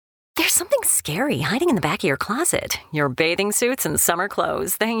There's something scary hiding in the back of your closet. Your bathing suits and summer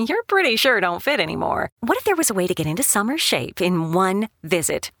clothes that you're pretty sure don't fit anymore. What if there was a way to get into summer shape in one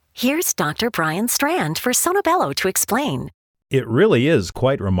visit? Here's Dr. Brian Strand for Sonobello to explain. It really is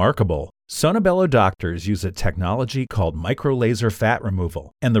quite remarkable. Sonobello doctors use a technology called microlaser fat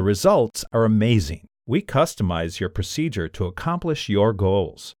removal, and the results are amazing. We customize your procedure to accomplish your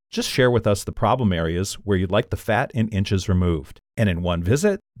goals. Just share with us the problem areas where you'd like the fat in inches removed. And in one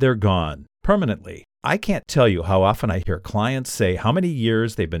visit, they're gone, permanently. I can't tell you how often I hear clients say how many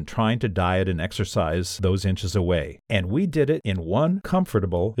years they've been trying to diet and exercise those inches away. And we did it in one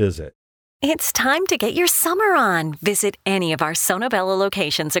comfortable visit. It's time to get your summer on. Visit any of our Sonobello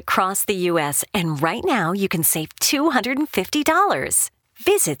locations across the U.S. and right now you can save $250.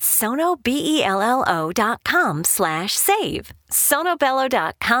 Visit sonobello.com/save.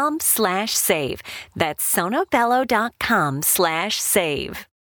 sonobello.com/save. That's sonobello.com/save.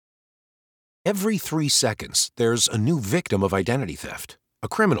 Every 3 seconds, there's a new victim of identity theft. A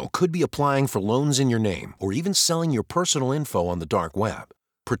criminal could be applying for loans in your name or even selling your personal info on the dark web.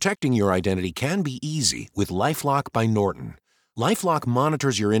 Protecting your identity can be easy with LifeLock by Norton. LifeLock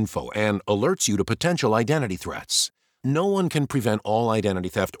monitors your info and alerts you to potential identity threats. No one can prevent all identity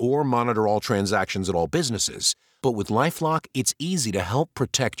theft or monitor all transactions at all businesses, but with LifeLock, it's easy to help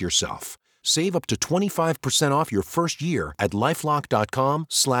protect yourself. Save up to 25% off your first year at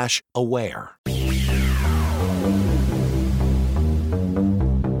LifeLock.com/aware.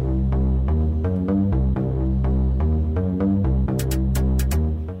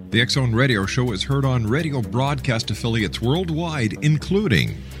 The X Zone Radio Show is heard on radio broadcast affiliates worldwide,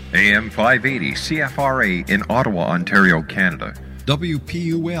 including AM 580 CFRA in Ottawa, Ontario, Canada.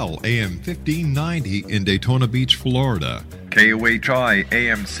 WPUL AM 1590 in Daytona Beach, Florida. KOHI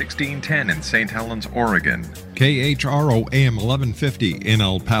AM 1610 in St. Helens, Oregon. KHRO AM 1150 in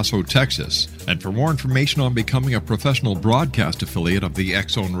El Paso, Texas. And for more information on becoming a professional broadcast affiliate of the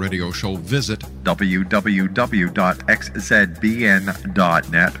X Zone Radio Show, visit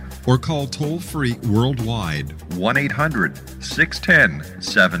www.xzbn.net or call toll-free worldwide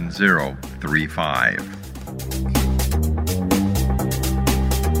 1-800-610-7035.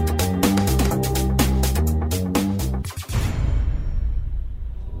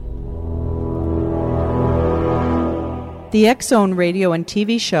 The X Zone radio and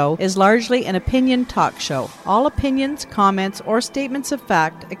TV show is largely an opinion talk show. All opinions, comments, or statements of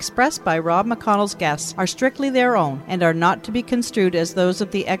fact expressed by Rob McConnell's guests are strictly their own and are not to be construed as those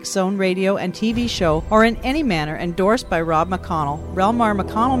of the X Zone radio and TV show or in any manner endorsed by Rob McConnell, Relmar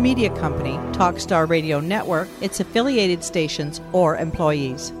McConnell Media Company, Talkstar Radio Network, its affiliated stations, or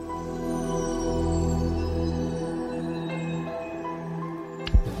employees.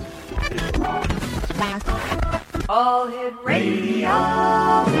 All Hit Radio.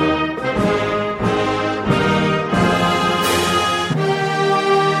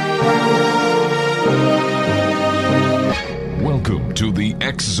 Welcome to the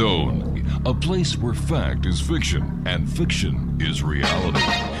X Zone, a place where fact is fiction and fiction is reality.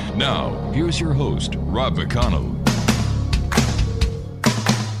 Now, here's your host, Rob McConnell.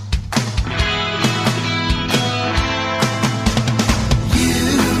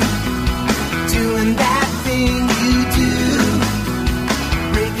 Doing that thing you do,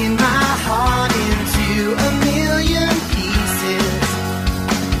 breaking my heart into a million pieces,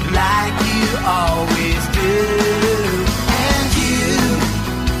 like you always do. And you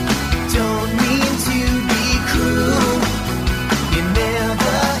don't mean to be cruel. You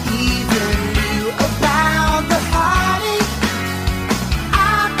never even knew about the heartache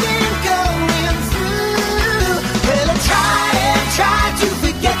I've been going through. Well, I try to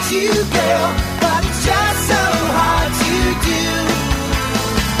forget you, girl, but it's just so hard to do.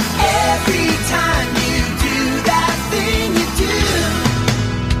 Every time you do that thing you do.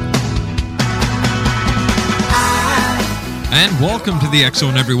 And welcome to the X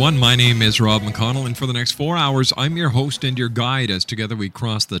Zone, everyone. My name is Rob McConnell, and for the next 4 hours, I'm your host and your guide as together we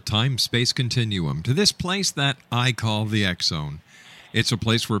cross the time-space continuum to this place that I call the X Zone. It's a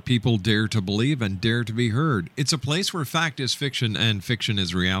place where people dare to believe and dare to be heard. It's a place where fact is fiction and fiction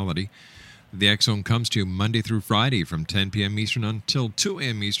is reality. The X Zone comes to you Monday through Friday from 10 p.m. Eastern until 2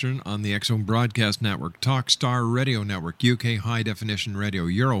 a.m. Eastern on the X Zone Broadcast Network, Talkstar Radio Network, UK High Definition Radio,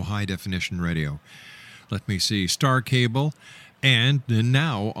 Euro High Definition Radio. Let me see, Star Cable, and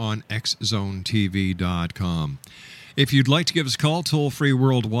now on xzonetv.com. If you'd like to give us a call, toll-free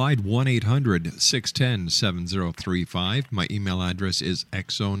worldwide, 1-800-610-7035. My email address is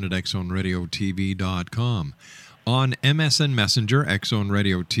xzone@xzoneradiotv.com. On MSN Messenger,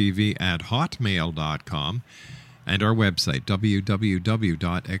 xzoneradiotv@hotmail.com. and our website,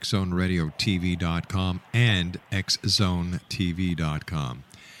 www.xzoneradiotv.com and xzonetv.com.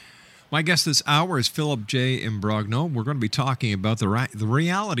 My guest this hour is Philip J. IMBROGNO. We're going to be talking about the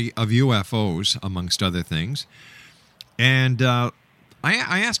reality of UFOs, amongst other things. And I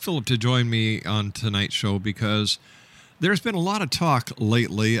asked Philip to join me on tonight's show because there's been a lot of talk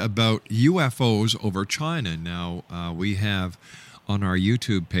lately about UFOs over China. Now, we have on our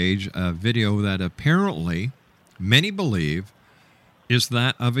YouTube page a video that apparently many believe is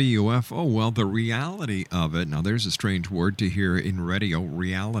that of a UFO. Well, the reality of it, now there's a strange word to hear in radio,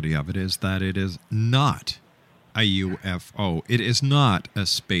 reality of it is that it is not a UFO. It is not a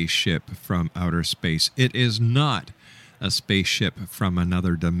spaceship from outer space. It is not a spaceship from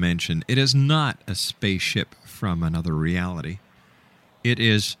another dimension. It is not a spaceship from another reality. It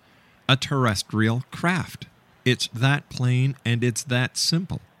is a terrestrial craft. It's that plain and it's that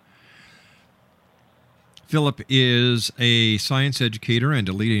simple. Philip is a science educator and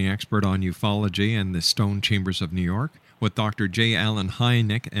a leading expert on ufology and the stone chambers of New York. With Dr. J. Allen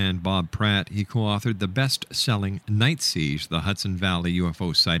Hynek and Bob Pratt, he co-authored the best-selling Night Siege, the Hudson Valley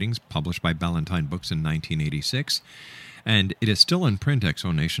UFO Sightings, published by Ballantine Books in 1986. And it is still in print,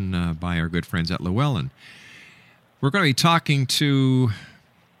 Exonation, by our good friends at Llewellyn. We're going to be talking to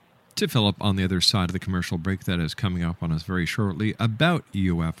Philip on the other side of the commercial break that is coming up on us very shortly about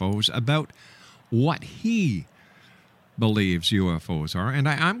UFOs, about what he believes UFOs are. And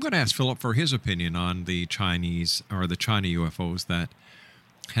I'm going to ask Philip for his opinion on the Chinese or the China UFOs that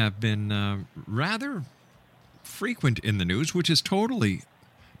have been rather frequent in the news, which is totally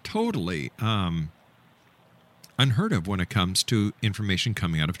unheard of when it comes to information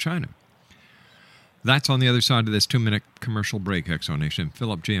coming out of China. That's on the other side of this 2-minute commercial break, Exonation.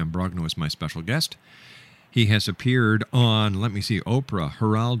 Philip J. IMBROGNO is my special guest. He has appeared on, Oprah,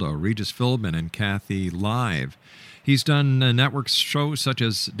 Geraldo, Regis Philbin, and Kathy Live. He's done network shows such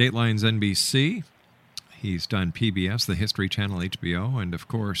as Dateline's NBC. He's done PBS, the History Channel, HBO, and, of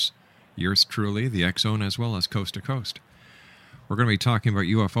course, yours truly, the X Zone, as well as Coast to Coast. We're going to be talking about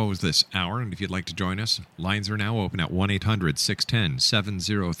UFOs this hour, and if you'd like to join us, lines are now open at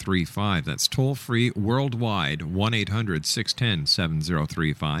 1-800-610-7035. That's toll-free worldwide,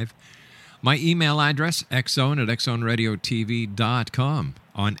 1-800-610-7035. My email address, xzone@xzoneradiotv.com.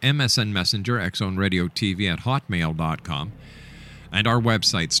 On MSN Messenger, xzoneradiotv@hotmail.com. And our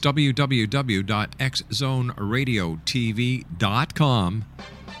websites, www.xzoneradiotv.com.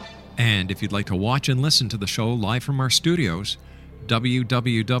 And if you'd like to watch and listen to the show live from our studios,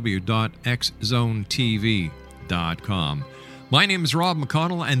 www.xzonetv.com. My name is Rob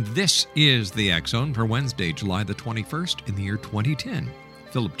McConnell, and this is the X Zone for Wednesday, July the 21st in the year 2010.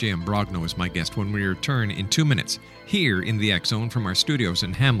 Philip J. IMBROGNO is my guest when we return in 2 minutes here in the X Zone from our studios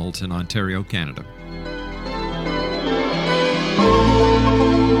in Hamilton, Ontario, Canada.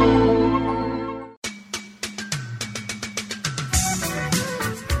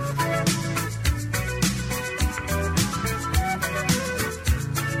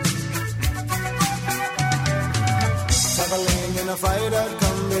 Traveling in a freighter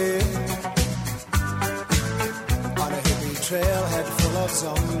combi on a hippie trailhead full of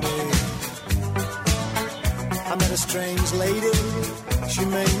zombies. I met a strange lady, she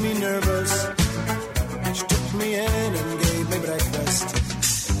made me nervous. She took me in and gave me breakfast.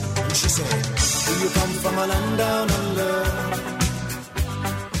 And she said, do you come from a land down under?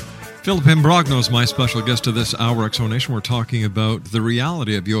 Philip IMBROGNO is my special guest to this hour, Exonation. We're talking about the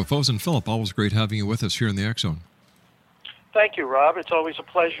reality of UFOs. And Philip, always great having you with us here in the X Zone. Thank you, Rob. It's always a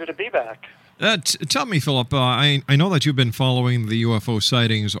pleasure to be back. Tell me, Philip, I know that you've been following the UFO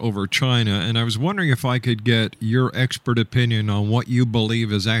sightings over China, and I was wondering if I could get your expert opinion on what you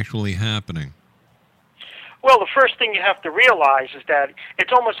believe is actually happening. Well, the first thing you have to realize is that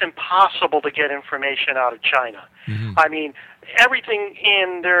it's almost impossible to get information out of China. Mm-hmm. I mean, everything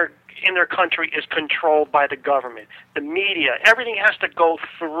in their country is controlled by the government. The media, everything has to go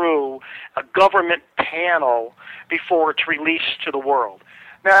through a government panel before it's released to the world.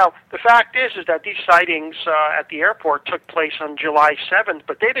 Now, the fact is that these sightings at the airport took place on July 7th,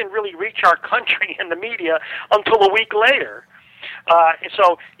 but they didn't really reach our country and the media until a week later.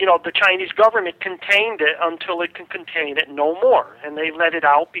 So, the Chinese government contained it until it can contain it no more. And they let it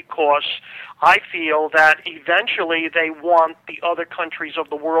out because I feel that eventually they want the other countries of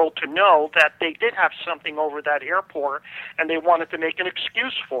the world to know that they did have something over that airport, and they wanted to make an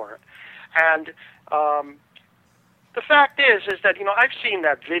excuse for it. And the fact is that, I've seen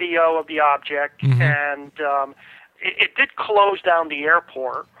that video of the object, mm-hmm. and it did close down the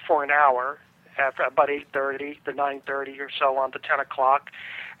airport for an hour, at about 8:30 to 9:30 or so on to 10 o'clock.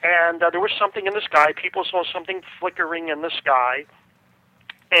 and there was something in the sky. People saw something flickering in the sky,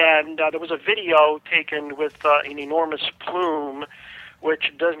 and there was a video taken with an enormous plume,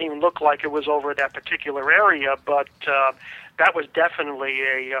 which doesn't even look like it was over that particular area, but that was definitely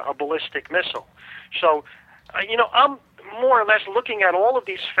a ballistic missile. So, I'm more or less looking at all of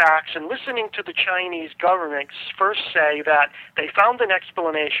these facts and listening to the Chinese government first say that they found an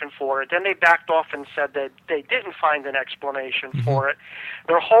explanation for it, then they backed off and said that they didn't find an explanation for it.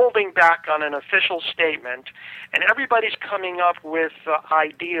 They're holding back on an official statement, and everybody's coming up with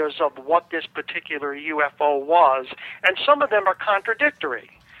ideas of what this particular UFO was, and some of them are contradictory.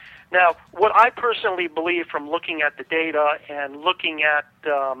 Now, what I personally believe from looking at the data and looking at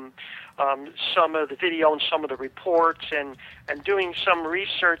some of the video and some of the reports and doing some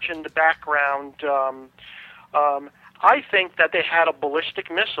research in the background, I think that they had a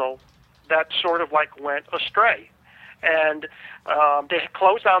ballistic missile that sort of like went astray. And they had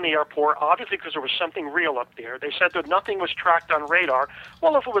closed down the airport, obviously because there was something real up there. They said that nothing was tracked on radar.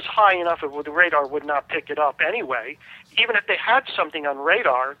 Well, if it was high enough, the radar would not pick it up anyway. Even if they had something on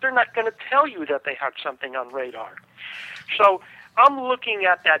radar, they're not going to tell you that they had something on radar. So I'm looking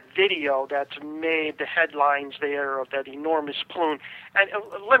at that video that's made the headlines there of that enormous plume. And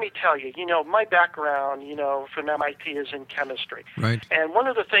let me tell you, my background, from MIT is in chemistry. Right. And one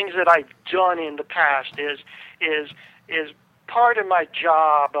of the things that I've done in the past is part of my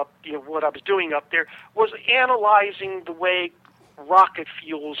job, what I was doing up there, was analyzing the way rocket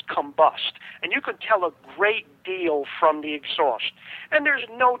fuels combust. And you can tell a great deal from the exhaust. And there's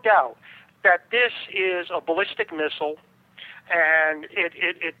no doubt that this is a ballistic missile, and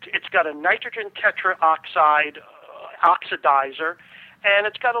it's got a nitrogen tetraoxide oxidizer, and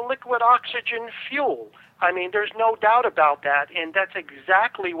it's got a liquid oxygen fuel. I mean, there's no doubt about that, and that's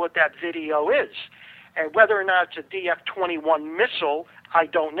exactly what that video is. And whether or not it's a DF-21 missile, I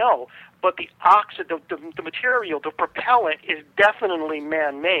don't know. But the material, the propellant, is definitely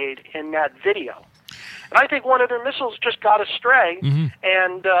man-made in that video. And I think one of their missiles just got astray,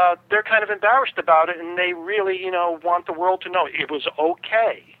 and they're kind of embarrassed about it, and they really, want the world to know it was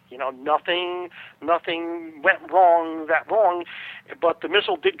okay. Nothing went wrong, but the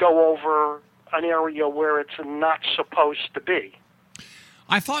missile did go over an area where it's not supposed to be.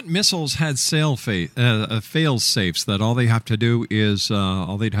 I thought missiles had fail safes that all they'd have to do is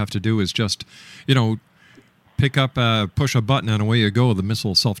just, pick up, push a button, and away you go. The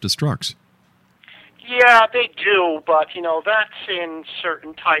missile self-destructs. Yeah, they do, but that's in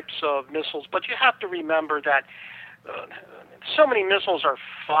certain types of missiles. But you have to remember that so many missiles are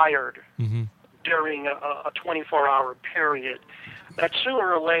fired during a 24-hour period that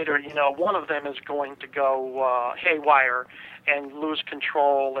sooner or later, one of them is going to go haywire and lose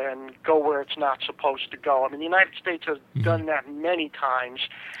control and go where it's not supposed to go. I mean, the United States has done that many times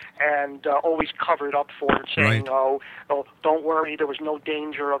and always covered up for it, saying, oh, don't worry, there was no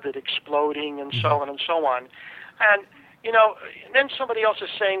danger of it exploding, and so on and so on. And, then somebody else is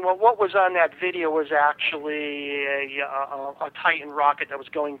saying, well, what was on that video was actually a Titan rocket that was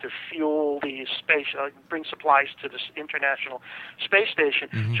going to fuel the space, bring supplies to this International Space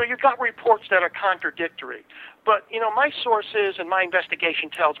Station. So you've got reports that are contradictory. But, my sources and my investigation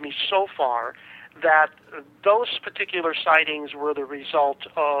tells me so far that those particular sightings were the result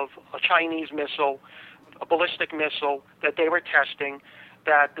of a Chinese missile, a ballistic missile that they were testing,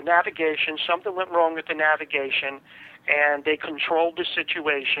 that the navigation, something went wrong with the navigation, and they controlled the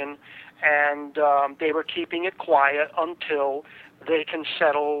situation, and they were keeping it quiet until they can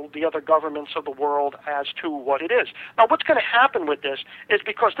settle the other governments of the world as to what it is. Now, what's going to happen with this is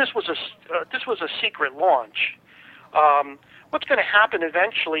because this was a secret launch. What's going to happen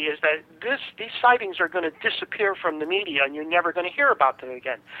eventually is that these sightings are going to disappear from the media, and you're never going to hear about them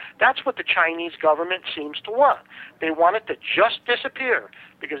again. That's what the Chinese government seems to want. They want it to just disappear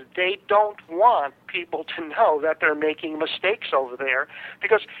because they don't want people to know that they're making mistakes over there,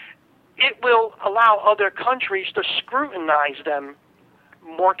 because it will allow other countries to scrutinize them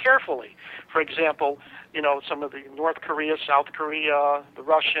more carefully. For example, some of the North Korea, South Korea, the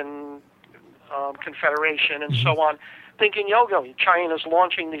Russian Confederation, and so on, thinking, China's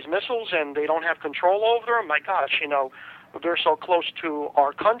launching these missiles and they don't have control over them. My gosh, they're so close to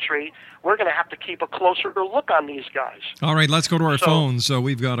our country, we're going to have to keep a closer look on these guys. All right, let's go to our phones.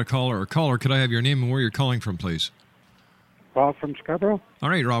 We've got a caller. Caller, could I have your name and where you're calling from, please? Rob from Scarborough. All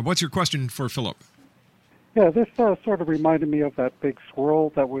right, Rob, what's your question for Philip? Yeah, this sort of reminded me of that big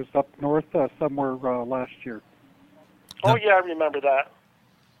swirl that was up north somewhere last year. Oh, yeah, I remember that.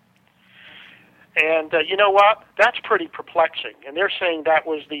 And you know what? That's pretty perplexing. And they're saying that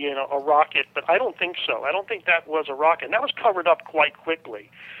was a rocket, but I don't think so. I don't think that was a rocket. And that was covered up quite quickly.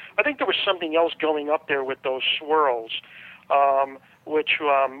 I think there was something else going up there with those swirls, which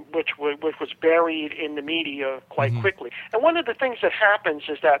was buried in the media quite quickly. And one of the things that happens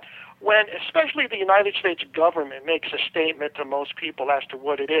is that when, especially the United States government makes a statement to most people as to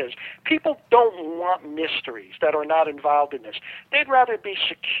what it is, people don't want mysteries that are not involved in this. They'd rather be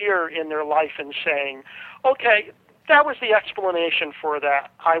secure in their life in saying, okay, that was the explanation for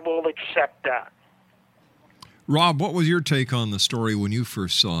that. I will accept that. Rob, what was your take on the story when you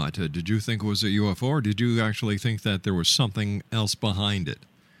first saw it? Did you think it was a UFO, or did you actually think that there was something else behind it?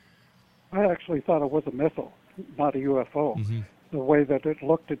 I actually thought it was a missile, not a UFO. The way that it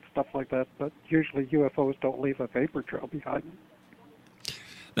looked and stuff like that, but usually UFOs don't leave a vapor trail behind them.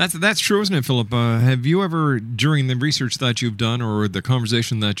 That's true, isn't it, Philip? Have you ever, during the research that you've done or the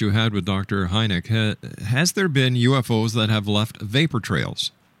conversation that you had with Dr. Hynek, has there been UFOs that have left vapor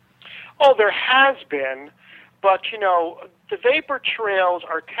trails? Oh, there has been, but, the vapor trails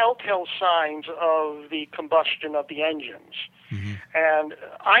are telltale signs of the combustion of the engines. And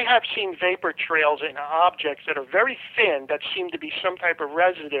I have seen vapor trails in objects that are very thin, that seem to be some type of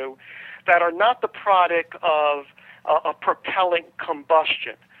residue, that are not the product of a propellant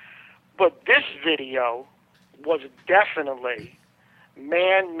combustion. But this video was definitely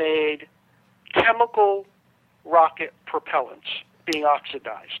man-made chemical rocket propellants being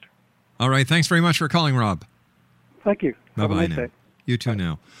oxidized. All right, thanks very much for calling, Rob. Thank you. Bye-bye now. You too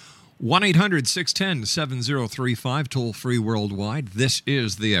now. 1-800-610-7035, toll-free worldwide. This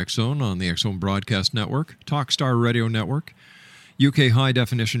is the X-Zone on the X-Zone Broadcast Network, Talkstar Radio Network, UK High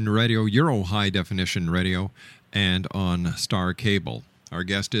Definition Radio, Euro High Definition Radio, and on Star Cable. Our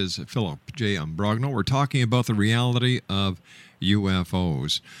guest is Philip J. IMBROGNO. We're talking about the reality of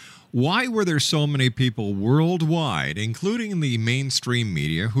UFOs. Why were there so many people worldwide, including the mainstream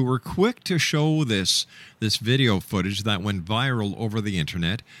media, who were quick to show this video footage that went viral over the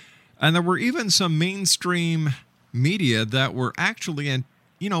internet? And there were even some mainstream media that were actually,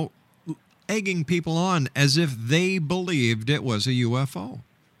 egging people on as if they believed it was a UFO.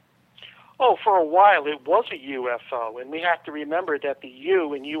 Oh, for a while it was a UFO, and we have to remember that the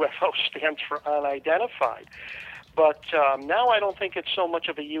U in UFO stands for unidentified. But now I don't think it's so much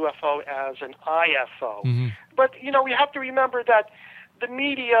of a UFO as an IFO. But, we have to remember that the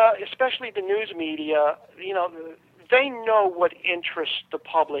media, especially the news media, they know what interests the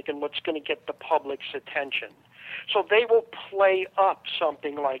public and what's going to get the public's attention. So they will play up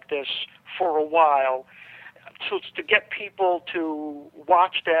something like this for a while to get people to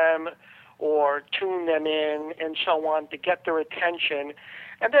watch them or tune them in and so on, to get their attention.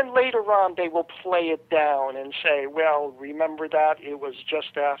 And then later on they will play it down and say, well, remember that? It was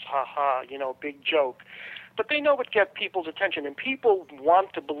just that, ha-ha, big joke. But they know what gets people's attention, and people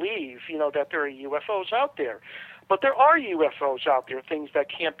want to believe, that there are UFOs out there. But there are UFOs out there, things that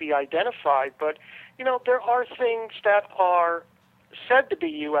can't be identified. But, there are things that are said to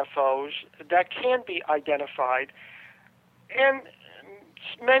be UFOs that can be identified. And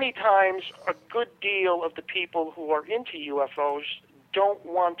many times a good deal of the people who are into UFOs don't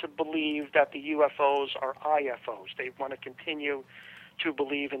want to believe that the UFOs are IFOs. They want to continue to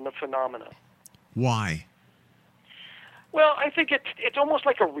believe in the phenomena. Why? Well, I think it's almost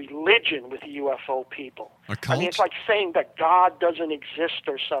like a religion with UFO people. A cult? I mean, it's like saying that God doesn't exist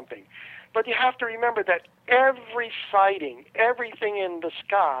or something. But you have to remember that every sighting, everything in the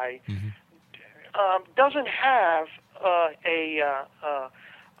sky, doesn't have an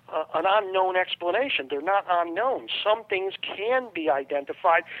unknown explanation. They're not unknown. Some things can be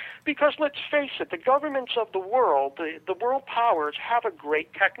identified because, let's face it, the governments of the world, the world powers, have a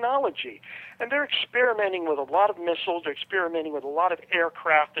great technology. And they're experimenting with a lot of missiles. They're experimenting with a lot of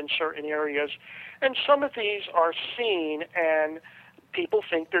aircraft in certain areas. And some of these are seen, and people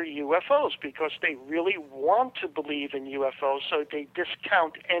think they're UFOs because they really want to believe in UFOs, so they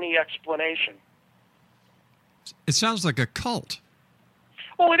discount any explanation. It sounds like a cult.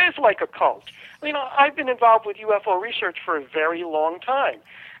 Well, it is like a cult. I've been involved with UFO research for a very long time.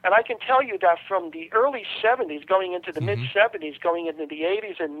 And I can tell you that from the early 70s, going into the mid-70s, going into the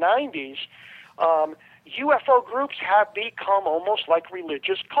 80s and 90s, UFO groups have become almost like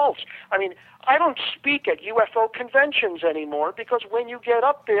religious cults. I mean, I don't speak at UFO conventions anymore because when you get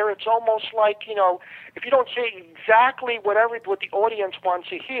up there, it's almost like, if you don't say exactly what the audience wants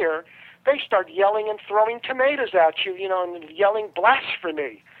to hear, they start yelling and throwing tomatoes at you, and yelling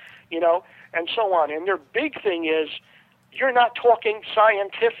blasphemy, and so on. And their big thing is, you're not talking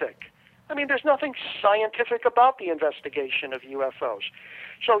scientific. I mean, there's nothing scientific about the investigation of UFOs.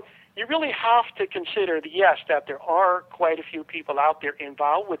 So you really have to consider, yes, that there are quite a few people out there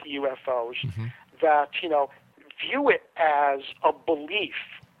involved with UFOs that, view it as a belief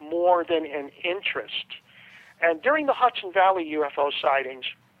more than an interest. And during the Hudson Valley UFO sightings,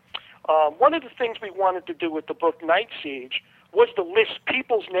 one of the things we wanted to do with the book Night Siege was to list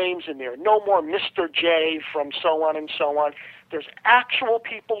people's names in there. No more Mr. J from so on and so on. There's actual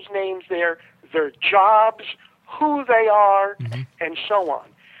people's names there, their jobs, who they are, and so on.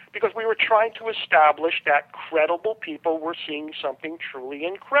 Because we were trying to establish that credible people were seeing something truly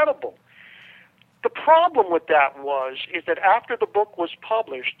incredible. The problem with that is that after the book was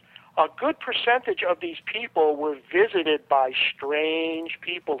published, a good percentage of these people were visited by strange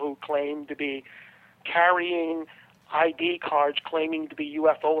people who claimed to be carrying ID cards claiming to be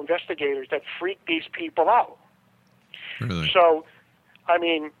UFO investigators that freaked these people out. Really? So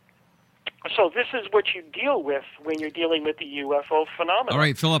this is what you deal with when you're dealing with the UFO phenomenon. All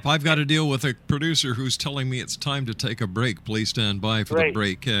right, Philip, I've got to deal with a producer who's telling me it's time to take a break. Please stand by for the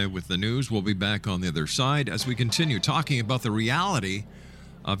break with the news. We'll be back on the other side as we continue talking about the reality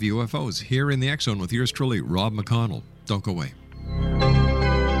of UFOs here in the X Zone with yours truly, Rob McConnell. Don't go away.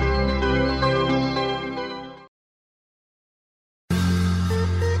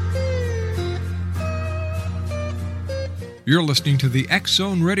 You're listening to the X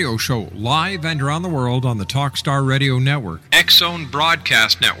Zone Radio Show, live and around the world on the Talkstar Radio Network, X Zone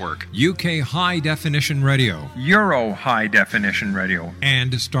Broadcast Network, UK High Definition Radio, Euro High Definition Radio,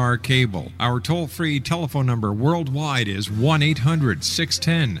 and Star Cable. Our toll-free telephone number worldwide is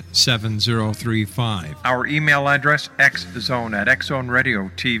 1-800-610-7035. Our email address,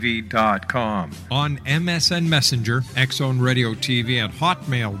 xzone@xzoneradiotv.com. On MSN Messenger,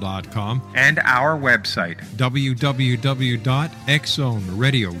 xzoneradiotv@hotmail.com. And our website, www.xzoneradiotv.com.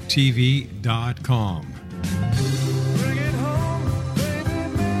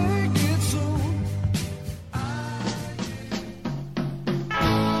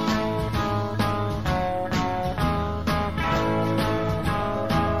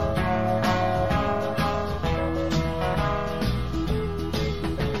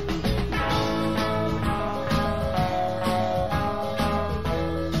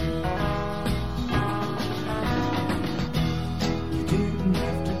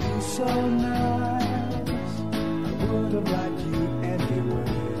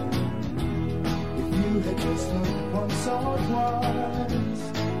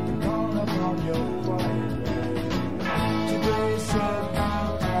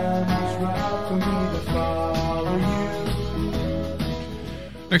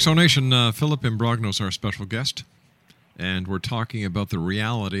 Exonation, Philip IMBROGNO is our special guest, and we're talking about the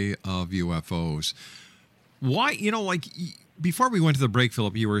reality of UFOs. Why, before we went to the break,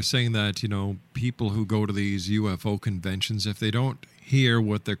 Philip, you were saying that, people who go to these UFO conventions, if they don't hear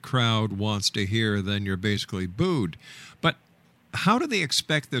what the crowd wants to hear, then you're basically booed. But how do they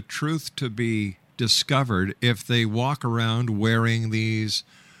expect the truth to be discovered if they walk around wearing these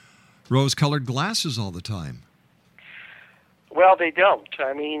rose-colored glasses all the time? Well, they don't.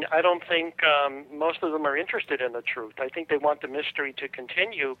 I don't think most of them are interested in the truth. I think they want the mystery to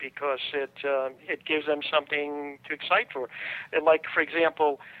continue because it gives them something to excite for. And like, for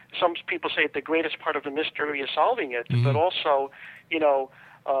example, some people say the greatest part of the mystery is solving it, but also, the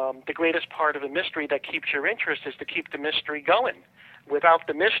greatest part of the mystery that keeps your interest is to keep the mystery going. Without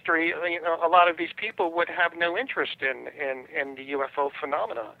the mystery, a lot of these people would have no interest in the UFO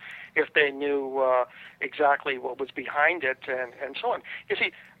phenomena if they knew exactly what was behind it and so on. You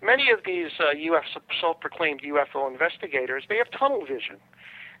see, many of these self-proclaimed UFO investigators, they have tunnel vision.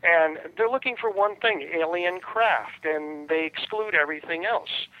 And they're looking for one thing, alien craft, and they exclude everything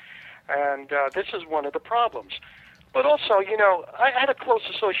else. And this is one of the problems. But also, I had a close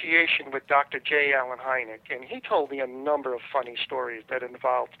association with Dr. J. Allen Hynek, and he told me a number of funny stories that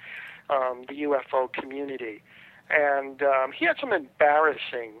involved the UFO community. And he had some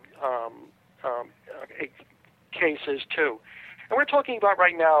embarrassing cases, too. And we're talking about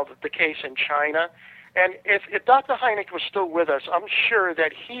right now the case in China. And if Dr. Hynek was still with us, I'm sure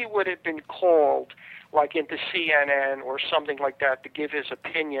that he would have been called, like into CNN or something like that, to give his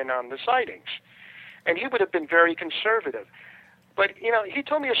opinion on the sightings. And he would have been very conservative. But, he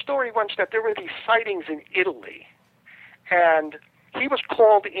told me a story once that there were these sightings in Italy. And he was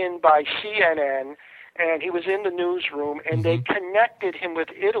called in by CNN, and he was in the newsroom, and they connected him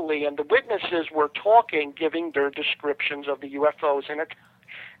with Italy, and the witnesses were talking, giving their descriptions of the UFOs in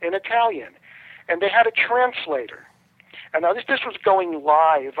Italian. And they had a translator. And now this was going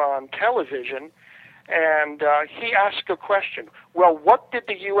live on television, And he asked a question. Well, what did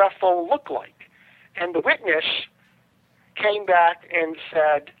the UFO look like? And the witness came back and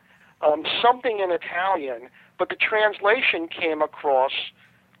said something in Italian, but the translation came across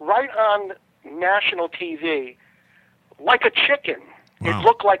right on national TV like a chicken. Wow. It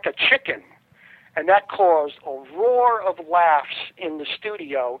looked like a chicken. And that caused a roar of laughs in the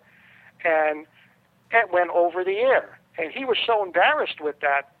studio, and it went over the air. And he was so embarrassed with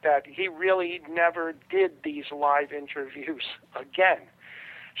that he really never did these live interviews again.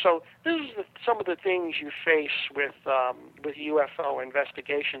 So this is some of the things you face with UFO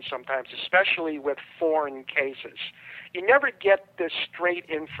investigations sometimes, especially with foreign cases. You never get this straight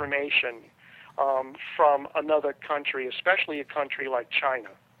information from another country, especially a country like China.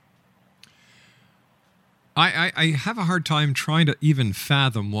 I have a hard time trying to even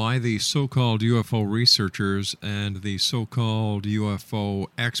fathom why the so-called UFO researchers and the so-called UFO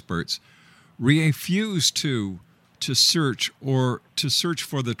experts refuse to search for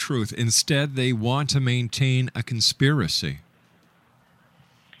the truth. Instead, they want to maintain a conspiracy.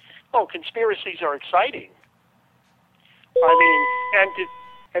 Oh, conspiracies are exciting. I mean,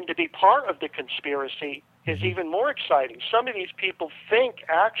 and to be part of the conspiracy is even more exciting. Some of these people think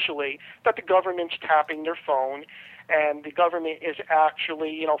actually that the government's tapping their phone and the government is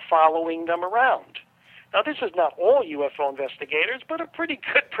actually, following them around. Now, this is not all UFO investigators, but a pretty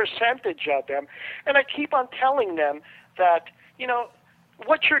good percentage of them. And I keep on telling them that,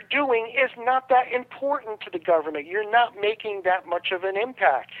 what you're doing is not that important to the government. You're not making that much of an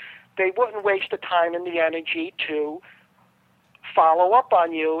impact. They wouldn't waste the time and the energy to follow up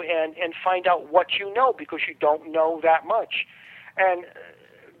on you and find out what you know, because you don't know that much. And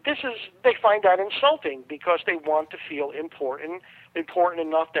they find that insulting because they want to feel important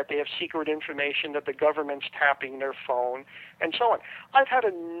enough that they have secret information, that the government's tapping their phone, and so on. I've had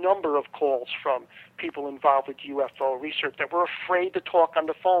a number of calls from people involved with UFO research that were afraid to talk on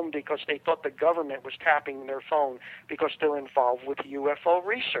the phone because they thought the government was tapping their phone because they're involved with UFO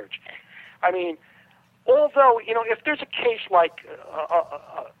research. I mean, although, if there's a case like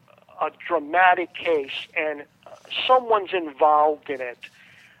a dramatic case and someone's involved in it,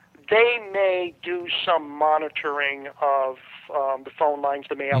 they may do some monitoring of the phone lines,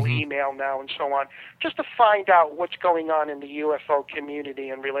 the mail, email now, and so on, just to find out what's going on in the UFO community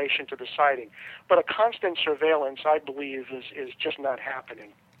in relation to the sighting. But a constant surveillance, I believe, is just not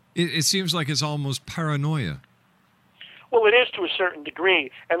happening. It seems like it's almost paranoia. Well, it is to a certain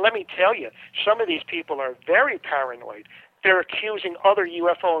degree. And let me tell you, some of these people are very paranoid. They're accusing other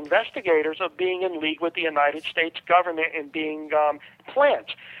UFO investigators of being in league with the United States government and being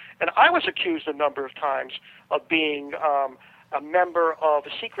plants. And I was accused a number of times of being a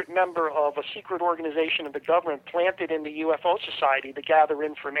secret member of a secret organization of the government planted in the UFO Society to gather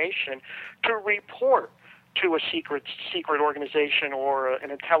information to report to a secret organization or an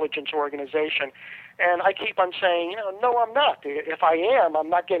intelligence organization. And I keep on saying, no, I'm not. If I am, I'm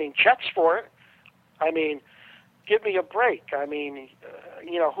not getting checks for it. I mean, give me a break. I mean,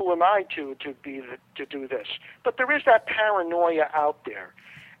 who am I to do this? But there is that paranoia out there.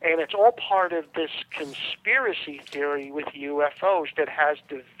 And it's all part of this conspiracy theory with UFOs that has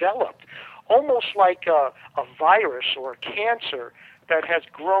developed almost like a virus or a cancer that has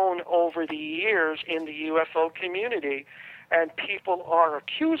grown over the years in the UFO community. And people are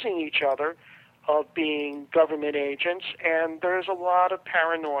accusing each other of being government agents, and there's a lot of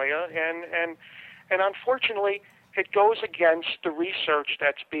paranoia, and unfortunately, it goes against the research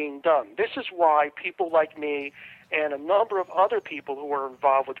that's being done. This is why people like me and a number of other people who are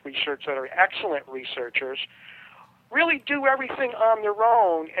involved with research that are excellent researchers really do everything on their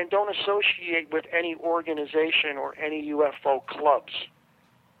own and don't associate with any organization or any UFO clubs.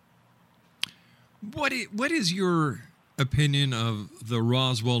 What is your opinion of the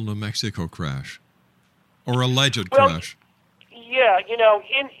Roswell, New Mexico crash, or alleged crash? Yeah,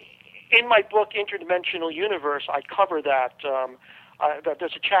 in my book, Interdimensional Universe, I cover that. That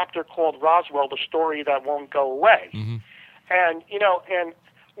there's a chapter called Roswell, the story that won't go away. Mm-hmm. And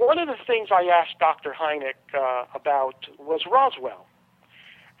one of the things I asked Dr. Hynek about was Roswell.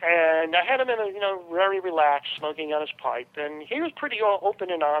 And I had him in very relaxed, smoking on his pipe, and he was pretty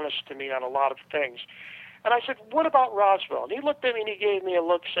open and honest to me on a lot of things. And I said, what about Roswell? And he looked at me and he gave me a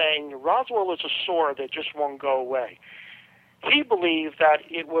look saying, Roswell is a sore that just won't go away. He believed that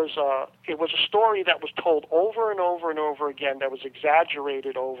it was a story that was told over and over and over again, that was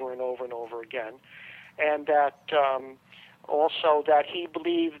exaggerated over and over and over again, and that also that he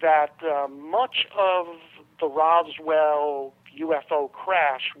believed that much of the Roswell UFO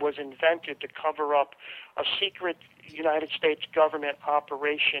crash was invented to cover up a secret United States government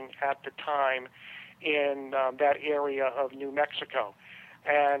operation at the time in that area of New Mexico.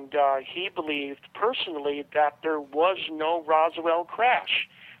 And he believed personally that there was no Roswell crash.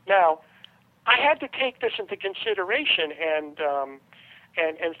 Now, I had to take this into consideration and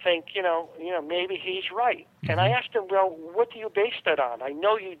think, maybe he's right. And I asked him, well, what do you base that on? I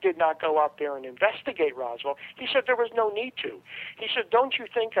know you did not go out there and investigate Roswell. He said there was no need to. He said, don't you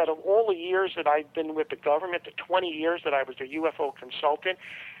think out of all the years that I've been with the government, the 20 years that I was a UFO consultant,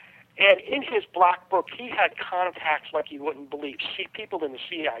 and in his black book, he had contacts like you wouldn't believe. See, people in the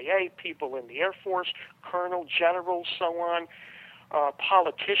CIA, people in the Air Force, colonel, generals, so on,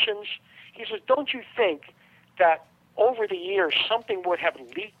 politicians. He says, don't you think that over the years something would have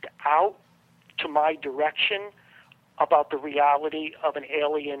leaked out to my direction about the reality of an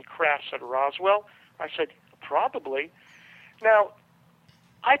alien crash at Roswell? I said, probably. Now,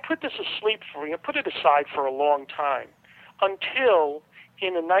 I put this aside for a long time until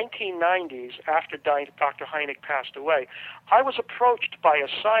in the 1990s, after Dr. Hynek passed away, I was approached by a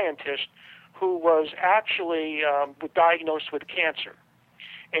scientist who was actually diagnosed with cancer.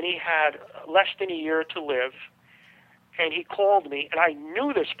 And he had less than a year to live. And he called me, and I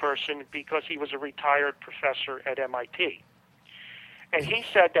knew this person because he was a retired professor at MIT. And he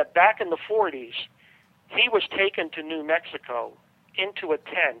said that back in the 40s, he was taken to New Mexico into a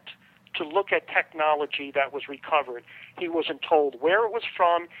tent to look at technology that was recovered. He wasn't told where it was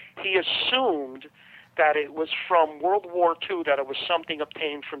from. He assumed that it was from World War II, that it was something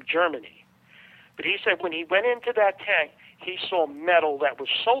obtained from Germany. But he said when he went into that tent, he saw metal that was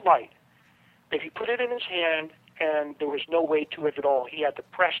so light that he put it in his hand and there was no weight to it at all. He had to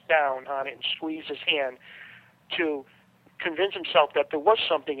press down on it and squeeze his hand to convince himself that there was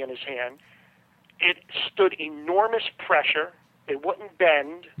something in his hand. It stood enormous pressure. It wouldn't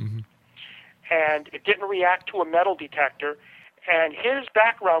bend. And it didn't react to a metal detector. And his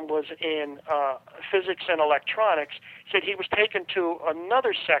background was in physics and electronics. He said he was taken to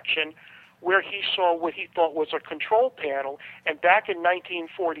another section where he saw what he thought was a control panel. And back in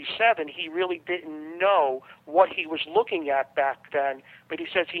 1947, he really didn't know what he was looking at back then, but he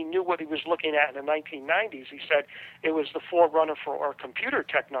says he knew what he was looking at in the 1990s. He said it was the forerunner for our computer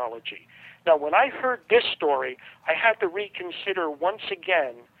technology. Now, when I heard this story, I had to reconsider once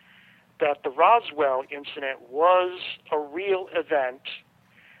again that the Roswell incident was a real event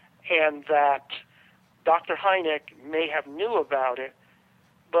and that Dr. Hynek may have knew about it,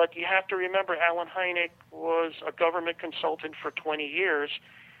 but you have to remember Alan Hynek was a government consultant for 20 years,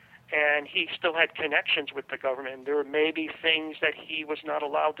 and he still had connections with the government. And there may be things that he was not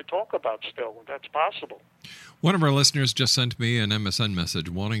allowed to talk about still. That's possible. One of our listeners just sent me an MSN message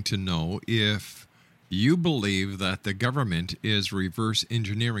wanting to know if you believe that the government is reverse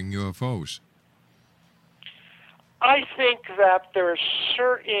engineering UFOs. I think that there's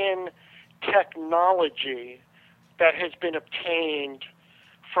certain technology that has been obtained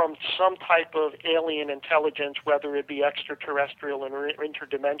from some type of alien intelligence, whether it be extraterrestrial or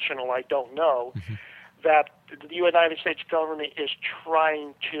interdimensional, I don't know, that the United States government is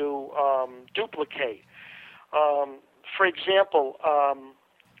trying to duplicate. For example,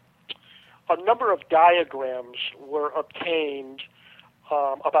 a number of diagrams were obtained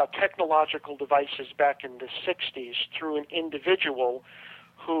about technological devices back in the 60s through an individual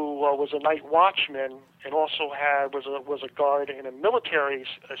who was a night watchman and also was a guard in a military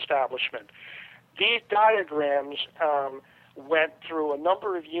establishment. These diagrams went through a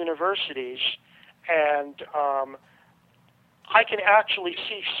number of universities, and I can actually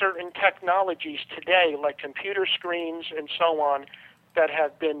see certain technologies today, like computer screens and so on, that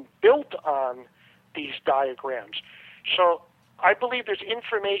have been built on these diagrams. So I believe there's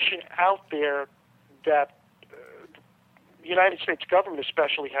information out there that the United States government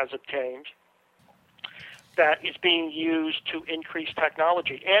especially has obtained that is being used to increase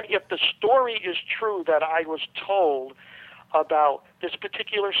technology. And if the story is true that I was told about this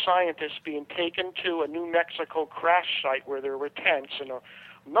particular scientist being taken to a New Mexico crash site where there were tents and a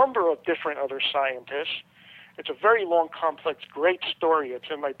number of different other scientists, it's a very long, complex, great story. It's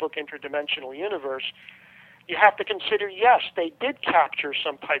in my book, Interdimensional Universe. You have to consider, yes, they did capture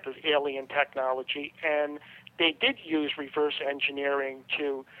some type of alien technology, and they did use reverse engineering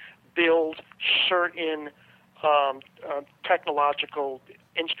to build certain technological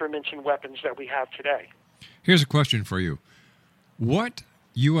instruments and weapons that we have today. Here's a question for you. What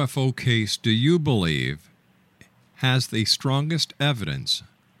UFO case do you believe has the strongest evidence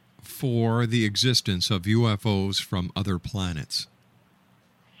for the existence of UFOs from other planets?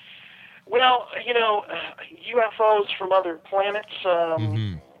 Well, UFOs from other planets,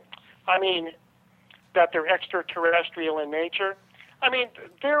 I mean, that they're extraterrestrial in nature. I mean,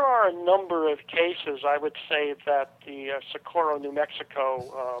 there are a number of cases. I would say that the Socorro, New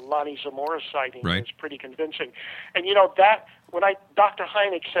Mexico, Lonnie Zamora sighting is pretty convincing. And, you know, that when Dr.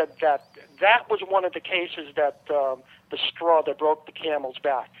 Hynek said that was one of the cases that the straw that broke the camel's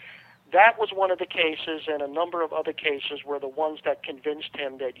back. That was one of the cases, and a number of other cases were the ones that convinced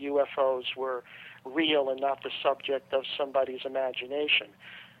him that UFOs were real and not the subject of somebody's imagination.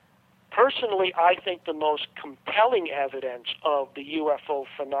 Personally, I think the most compelling evidence of the UFO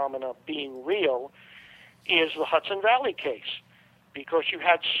phenomena being real is the Hudson Valley case, because you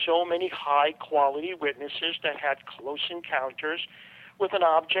had so many high-quality witnesses that had close encounters with an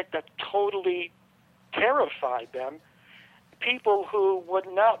object that totally terrified them, people who would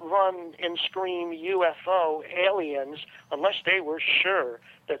not run and scream UFO aliens unless they were sure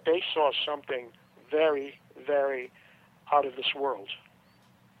that they saw something very, very out of this world.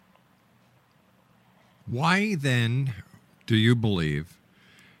 Why then do you believe,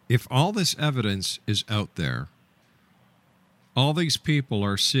 if all this evidence is out there, all these people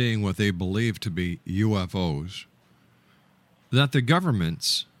are seeing what they believe to be UFOs, that the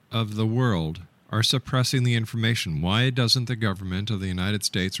governments of the world are suppressing the information? Why doesn't the government of the United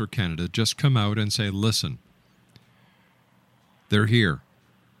States or Canada just come out and say, listen, they're here.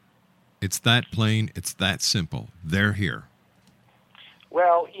 It's that plain, it's that simple. They're here.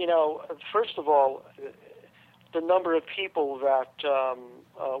 Well, you know, first of all, the number of people that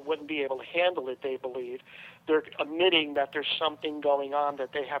wouldn't be able to handle it, they believe, they're admitting that there's something going on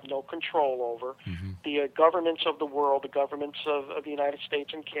that they have no control over. Mm-hmm. The governments of the world, the governments of the United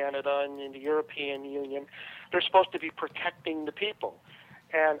States and Canada and in the European Union, they're supposed to be protecting the people.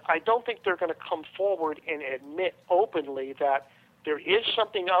 And I don't think they're going to come forward and admit openly that there is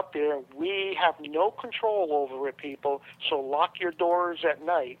something up there and we have no control over it, people, so lock your doors at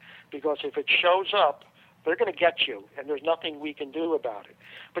night, because if it shows up, they're going to get you, and there's nothing we can do about it.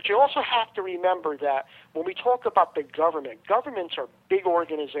 But you also have to remember that when we talk about the government, governments are big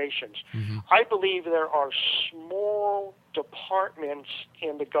organizations. Mm-hmm. I believe there are small departments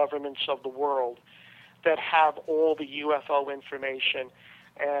in the governments of the world that have all the UFO information,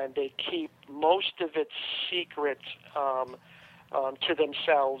 and they keep most of it secret to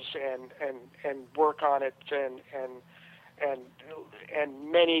themselves and work on it, and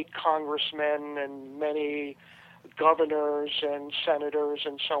many congressmen and many governors and senators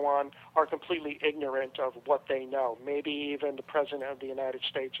and so on are completely ignorant of what they know. Maybe even the President of the United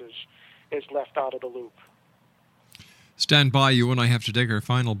States is left out of the loop. Stand by. You and I have to take our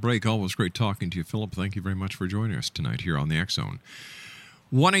final break. Always great talking to you, Philip. Thank you very much for joining us tonight here on the X Zone.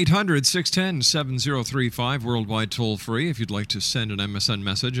 1-800-610-7035, worldwide toll-free. If you'd like to send an MSN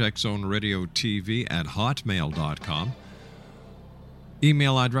message, xzoneradiotv@hotmail.com.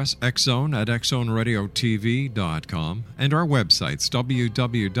 Email address, xzone@xzoneradiotv.com. And our websites,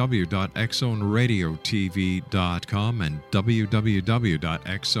 www.xzoneradiotv.com and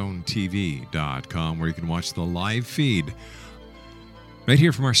www.xzonetv.com, where you can watch the live feed right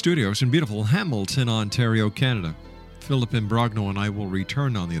here from our studios in beautiful Hamilton, Ontario, Canada. Philip IMBROGNO and I will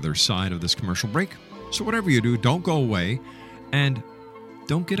return on the other side of this commercial break. So whatever you do, don't go away and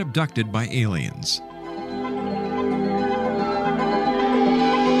don't get abducted by aliens.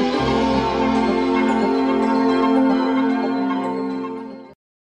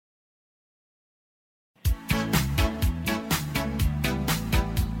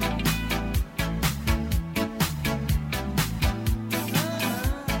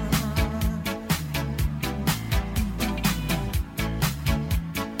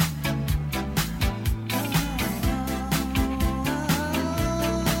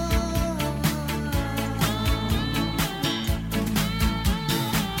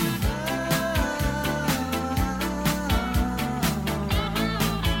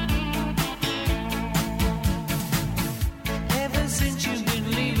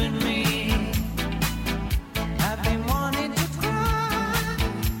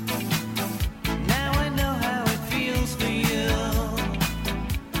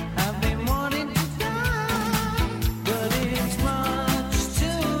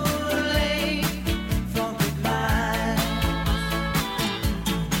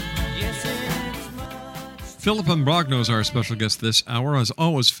 Philip IMBROGNO is our special guest this hour. As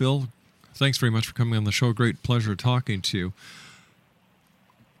always, Phil, thanks very much for coming on the show. Great pleasure talking to you.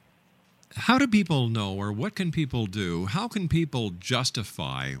 How do people know, or what can people do? How can people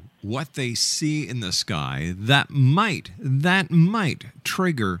justify what they see in the sky that might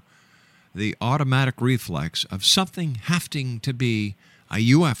trigger the automatic reflex of something having to be a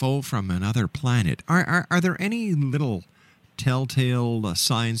UFO from another planet? Are there any little telltale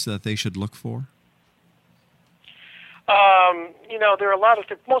signs that they should look for? there are a lot of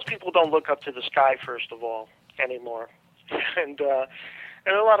most people don't look up to the sky, first of all, anymore. And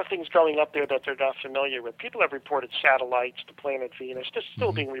there are a lot of things going up there that they're not familiar with. People have reported satellites, the planet Venus. They're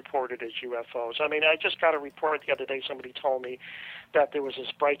still being reported as UFOs. I mean, I just got a report the other day. Somebody told me that there was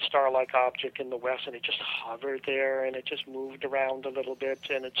this bright star-like object in the west, and it just hovered there, and it just moved around a little bit,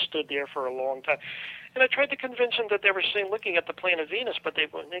 and it stood there for a long time. And I tried to convince them that they were looking at the planet Venus, but they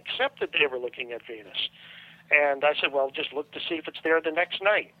wouldn't accept that they were looking at Venus. And I said, well, just look to see if it's there the next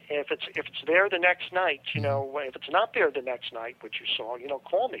night. If it's there the next night, if it's not there the next night, which you saw,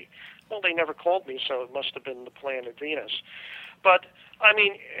 call me. Well, they never called me, so it must have been the planet Venus. But, I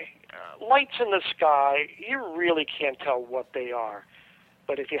mean, lights in the sky, you really can't tell what they are.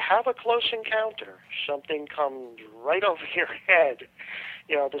 But if you have a close encounter, something comes right over your head,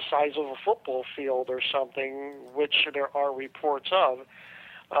 the size of a football field or something, which there are reports of,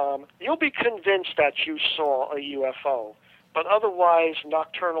 you'll be convinced that you saw a UFO. But otherwise,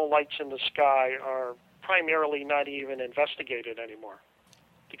 nocturnal lights in the sky are primarily not even investigated anymore,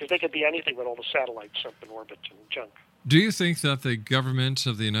 because they could be anything with all the satellites up in orbit and junk. Do you think that the government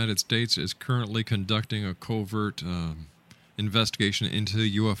of the United States is currently conducting a covert investigation into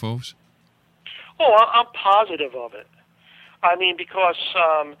UFOs? Oh, I'm positive of it. I mean, because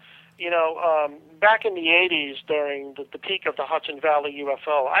back in the 80s, during the peak of the Hudson Valley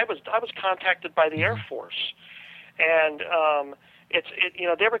UFO, I was contacted by the Air Force, and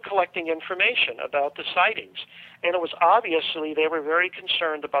they were collecting information about the sightings, and it was obviously they were very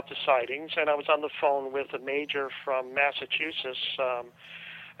concerned about the sightings. And I was on the phone with a major from Massachusetts,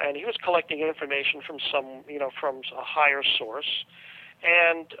 and he was collecting information from from a higher source,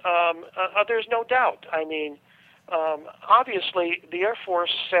 and there's no doubt. I mean. Obviously, the Air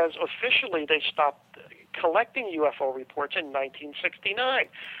Force says officially they stopped collecting UFO reports in 1969.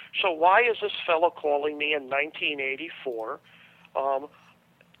 So why is this fellow calling me in 1984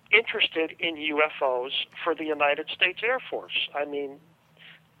 interested in UFOs for the United States Air Force? I mean,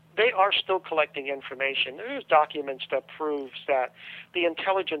 they are still collecting information. There's documents that proves that the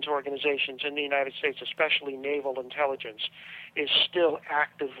intelligence organizations in the United States, especially naval intelligence, is still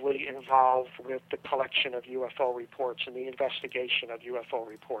actively involved with the collection of UFO reports and the investigation of UFO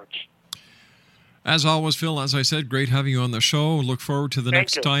reports. As always, Phil, as I said, great having you on the show. Look forward to the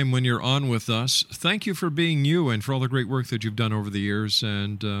next time when you're on with us. Thank you for being you and for all the great work that you've done over the years,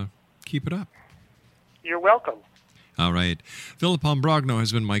 and keep it up. You're welcome. All right. Philip IMBROGNO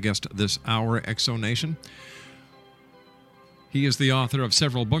has been my guest this hour, Exonation. He is the author of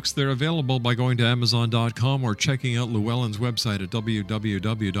several books. They're available by going to Amazon.com or checking out Llewellyn's website at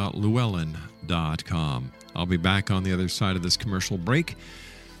www.llewellyn.com. I'll be back on the other side of this commercial break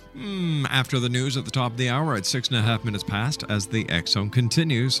after the news at the top of the hour at 6.5 minutes past as the X Zone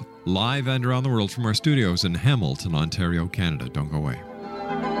continues live and around the world from our studios in Hamilton, Ontario, Canada. Don't go away.